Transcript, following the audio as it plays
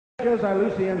Judges are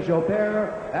Lucien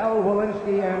Joubert, Al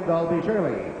Walensky, and Dalby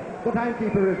Shirley. The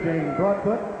timekeeper is Jane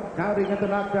Broadfoot. Counting into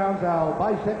knockdowns, Al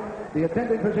Bicek. The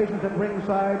attending physicians at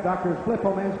ringside, Drs. Cliff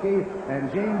Omansky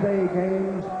and James A.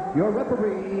 Gaines. Your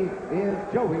referee is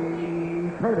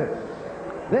Joey Curtis.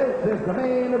 This is the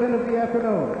main event of the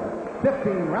afternoon.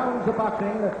 15 rounds of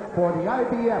boxing for the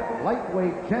IBF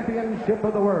Lightweight Championship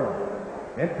of the World.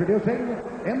 Introducing,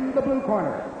 in the blue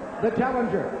corner, the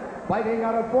challenger, fighting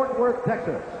out of Fort Worth,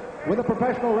 Texas, with a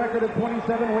professional record of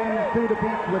 27 wins, 2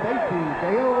 defeats with 18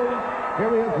 KOs.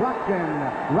 Here is Rockin,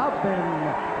 Robin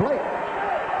Blake.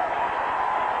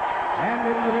 And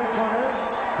in the red corner,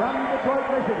 from Detroit,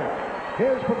 Michigan,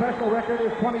 his professional record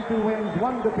is 22 wins,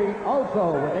 1 defeat,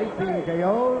 also with 18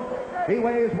 KOs. He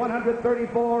weighs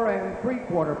 134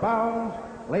 3/4 pounds.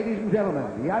 Ladies and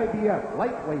gentlemen, the IBF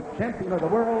Lightweight Champion of the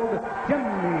World,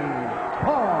 Jimmy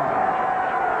Paul.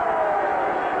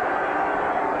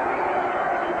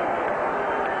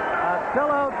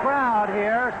 Sellout crowd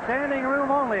here, standing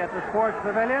room only at the Sports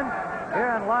Pavilion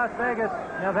here in Las Vegas,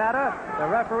 Nevada. The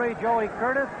referee, Joey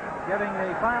Curtis, giving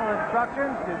the final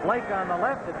instructions to Blake on the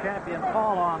left, the champion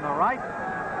Paul on the right.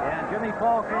 And Jimmy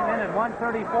Paul came in at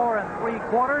 134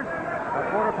 3/4, a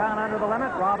quarter pound under the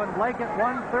limit. Robin Blake at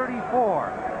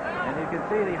 134. And you can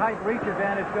see the height reach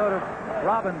advantage go to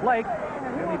Robin Blake.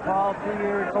 Jimmy Paul, 2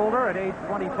 years older, at age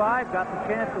 25, got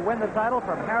the chance to win the title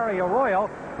from Harry Arroyo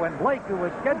when Blake, who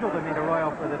was scheduled to meet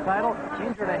Arroyo for the title,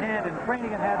 injured a hand in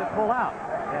training and had to pull out.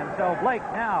 And so Blake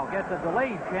now gets a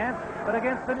delayed chance, but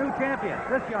against the new champion,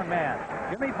 this young man,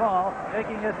 Jimmy Paul,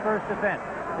 making his first defense.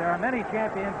 There are many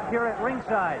champions here at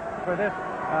ringside for this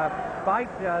fight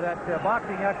that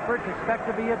boxing experts expect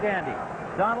to be a dandy.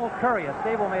 Donald Curry, a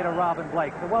stablemate of Robin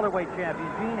Blake, the welterweight champion.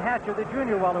 Gene Hatcher, the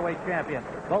junior welterweight champion,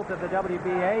 both of the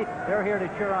WBA. They're here to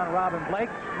cheer on Robin Blake.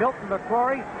 Milton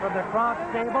McCrory from the Kronk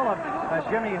stable of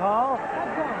Jimmy Paul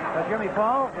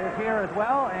is here as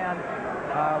well. And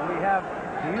we have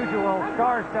the usual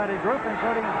star-studded group,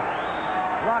 including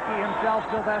Rocky himself,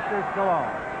 Sylvester Stallone.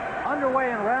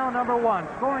 Underway in round number 1,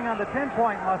 scoring on the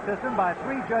 10-point must system by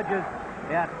 3 judges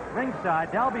at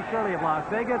ringside: Dalby Shirley of Las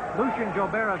Vegas, Lucien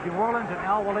Joubert of New Orleans, and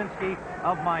Al Walensky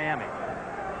of Miami.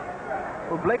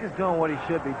 Well, Blake is doing what he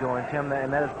should be doing, Tim,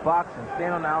 and that is boxing,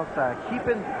 staying on the outside,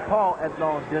 keeping Paul at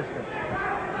long distance.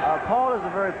 Paul is a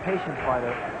very patient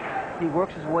fighter. He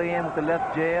works his way in with the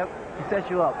left jab. He sets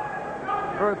you up.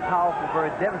 Very powerful, very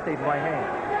devastating right hand.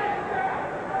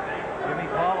 Jimmy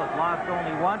Paul has lost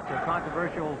only once, a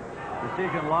controversial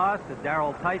decision loss to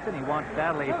Darrell Tyson. He wants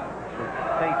badly to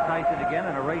face Tyson again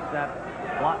and erase that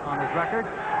blot on his record.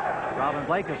 Robin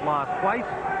Blake has lost twice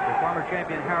to former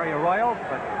champion Harry Arroyo,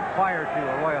 but prior to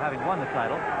Arroyo having won the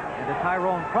title, and to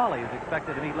Tyrone Crawley, who's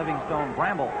expected to meet Livingstone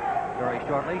Bramble very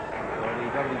shortly for the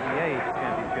WBA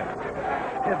championship.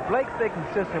 If Blake stays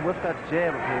consistent with that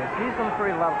jab of his, he's going to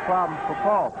create a lot of problems for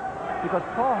Paul, because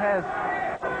Paul has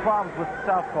problems with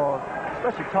southpaws,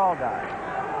 especially tall guys.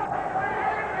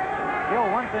 Bill,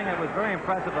 one thing that was very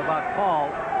impressive about Paul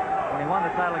when he won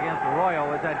the title against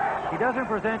Arroyo is that he doesn't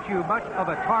present you much of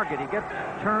a target. He gets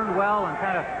turned well and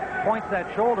kind of points that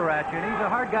shoulder at you, and he's a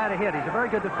hard guy to hit. He's a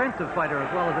very good defensive fighter as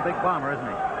well as a big bomber, isn't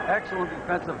he? Excellent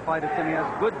defensive fighter, Tim. He has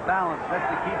good balance. That's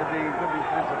the key to being a good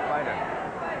defensive fighter.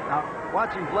 Now,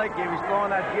 watching Blake here, he's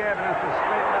throwing that jab and it's a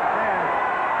straight left hand,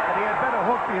 but he had better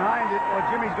hook behind it or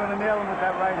Jimmy's going to nail him with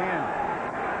that right hand.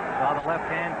 Saw the left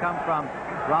hand come from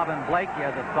Robin Blake. He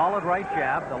has a solid right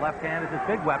jab. The left hand is his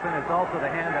big weapon. It's also the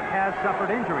hand that has suffered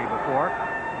injury before,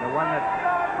 the one that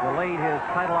delayed his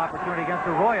title opportunity against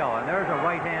Arroyo. And there's a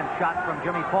right hand shot from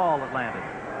Jimmy Paul that landed.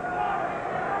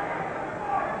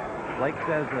 Blake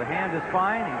says the hand is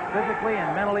fine. He's physically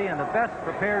and mentally in the best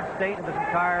prepared state of his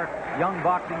entire young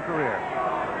boxing career.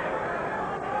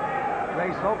 Ray,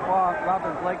 so far,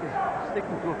 Robin Blake is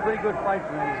sticking to a pretty good fight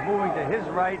for him. He's moving to his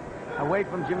right, away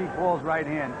from Jimmy Paul's right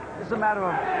hand. It's a matter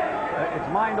of, it's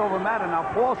mind over matter.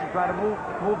 Now, Paul should try to move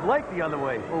Blake the other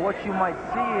way. Well, what you might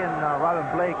see in Robin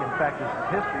Blake, in fact, is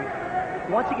his history.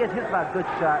 Once he gets hit by a good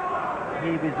shot,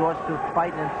 he resorts to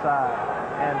fighting inside.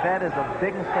 And that is a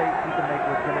big mistake he can make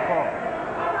with Jimmy Paul.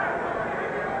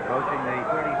 Approaching the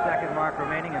 30-second mark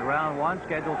remaining in round 1,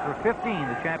 scheduled for 15,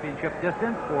 the championship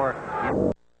distance for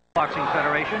the Boxing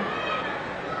Federation.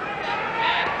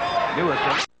 Newest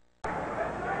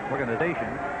organization.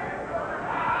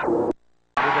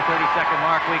 To the 30-second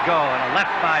mark we go, and a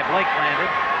left by Blake landed.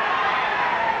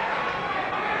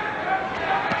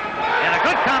 And a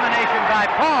good combination by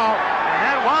Paul, and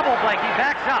that wobble Blake, he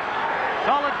backs up.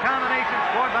 Solid combination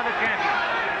scored by the champion.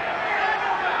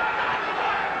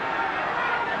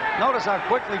 Notice how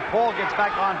quickly Paul gets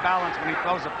back on balance when he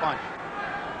throws a punch.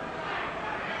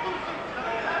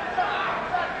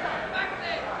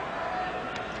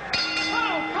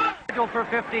 for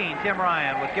 15, Tim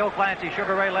Ryan, with Gil Clancy,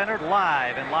 Sugar Ray Leonard,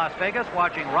 live in Las Vegas,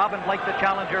 watching Robin Blake, the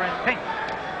challenger, in pink,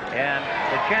 and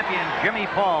the champion Jimmy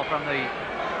Paul from the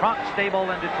Kronk Stable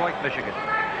in Detroit, Michigan.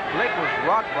 Blake was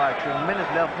rocked by a tremendous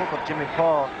left hook of Jimmy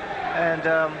Paul, and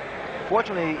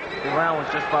fortunately, the round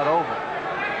was just about over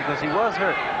because he was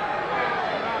hurt.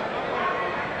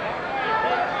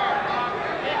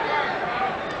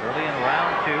 Early in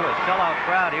round 2, a sellout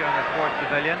crowd here in the Sports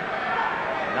Pavilion.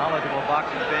 Knowledgeable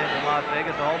boxing fans in Las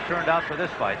Vegas all turned out for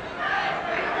this fight.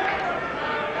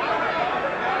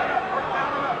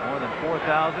 More than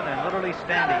 4,000 and literally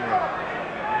standing room.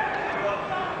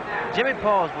 Jimmy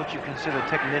Paul is what you consider a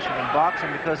technician in boxing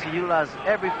because he utilizes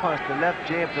every punch, the left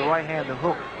jab, the right hand, the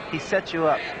hook. He sets you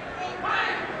up.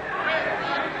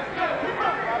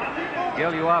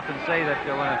 Gil, you often say that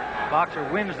when a boxer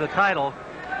wins the title,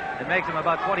 it makes him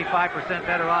about 25%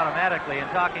 better automatically. And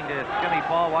talking to Jimmy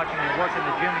Paul, watching him work in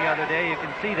the gym the other day, you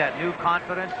can see that new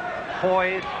confidence,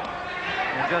 poise,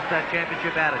 and just that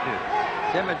championship attitude.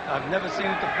 Tim, I've never seen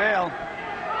it to fail.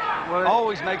 Well,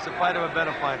 always makes a fighter a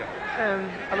better fighter.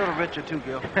 And a little richer too,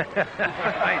 Gil.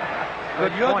 Right.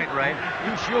 Good point, Ray.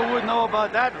 You sure would know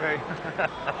about that, Ray.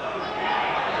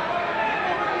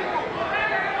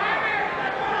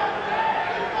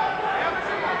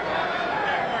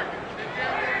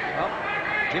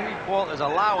 Jimmy Paul is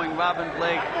allowing Robin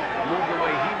Blake to move the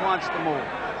way he wants to move.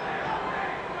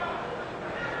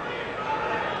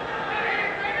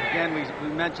 Again, we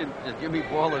mentioned that Jimmy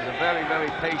Paul is a very, very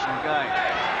patient guy.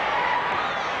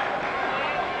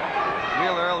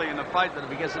 Real early in the fight, but if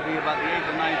he gets to be about the 8th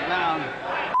or 9th round,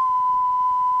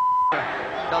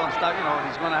 tell him stop,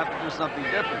 he's going to have to do something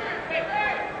different.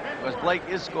 Because Blake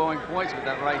is scoring points with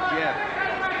that right jab.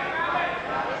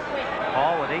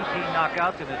 Paul with 18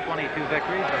 knockouts in his 22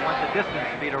 victories, but went the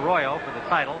distance to beat Arroyo for the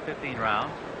title, 15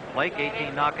 rounds. Blake,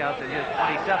 18 knockouts in his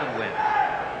 27 wins.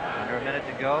 Under a minute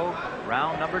to go,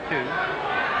 round number 2.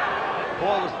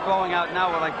 Paul is throwing out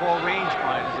now what I call range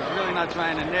fighters. He's really not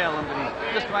trying to nail him, but he's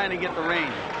just trying to get the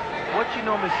range. What you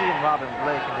normally see in Robin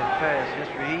Blake in his past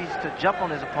history, he used to jump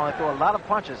on his opponent, throw a lot of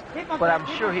punches, but I'm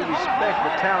sure he respects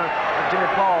the talent of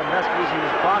Jimmy Paul, and that's the reason he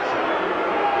was boxing.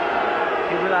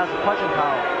 He realized the punching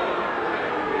power.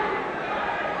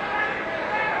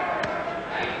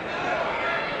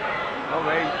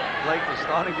 Ray Blake was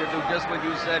starting to do just what you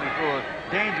said. He threw a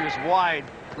dangerous wide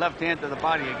left hand to the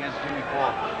body against Jimmy Paul.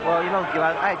 Well, Gil,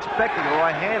 I expected the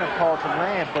right hand of Paul to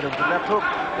land, but it was the left hook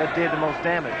that did the most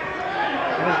damage.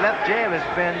 And his left jab has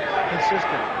been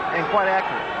consistent and quite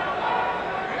accurate.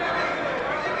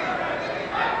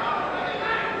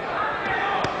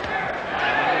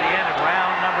 And to the end of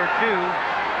round number 2,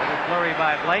 with a flurry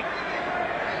by Blake.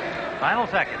 Final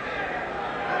seconds.